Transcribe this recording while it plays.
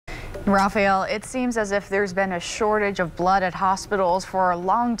Raphael, it seems as if there's been a shortage of blood at hospitals for a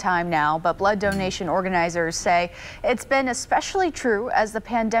long time now, but blood donation organizers say it's been especially true as the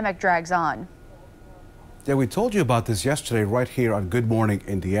pandemic drags on. Yeah, we told you about this yesterday right here on Good Morning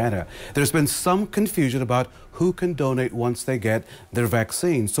Indiana. There's been some confusion about who can donate once they get their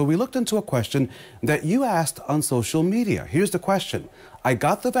vaccine. So we looked into a question that you asked on social media. Here's the question. I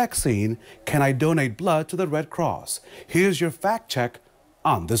got the vaccine. Can I donate blood to the Red Cross? Here's your fact check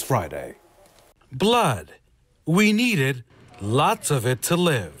on this Friday. Blood. We need it, lots of it to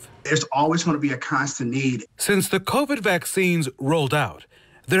live. There's always going to be a constant need. Since the COVID vaccines rolled out,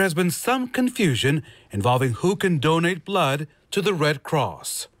 there has been some confusion involving who can donate blood to the Red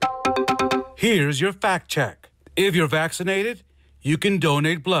Cross. Here's your fact check. If you're vaccinated, you can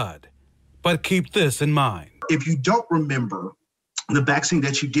donate blood. But keep this in mind. If you don't remember the vaccine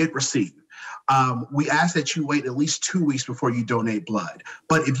that you did receive, we ask that you wait at least 2 weeks before you donate blood.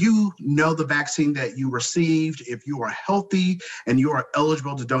 But if you know the vaccine that you received, if you are healthy and you are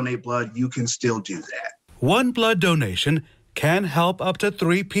eligible to donate blood, you can still do that. One blood donation can help up to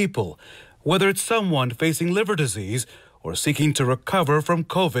 3 people, whether it's someone facing liver disease or seeking to recover from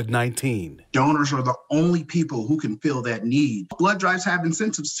COVID-19. Donors are the only people who can fill that need. Blood drives have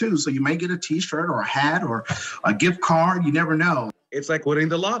incentives too, so you may get a t-shirt or a hat or a gift card, you never know. It's like winning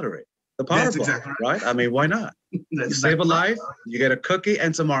the lottery, the Powerball, That's exactly right? I mean, why not? You save a life, you get a cookie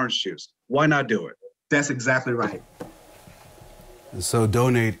and some orange juice. Why not do it? That's exactly right. So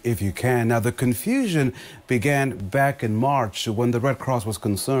donate if you can. Now, the confusion began back in March when the Red Cross was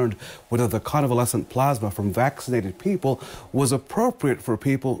concerned whether the convalescent plasma from vaccinated people was appropriate for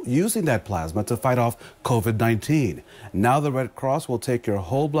people using that plasma to fight off COVID-19. Now the Red Cross will take your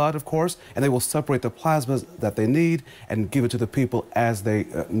whole blood, of course, and they will separate the plasmas that they need and give it to the people as they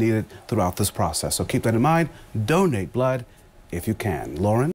need it throughout this process. So keep that in mind. Donate blood if you can. Lauren?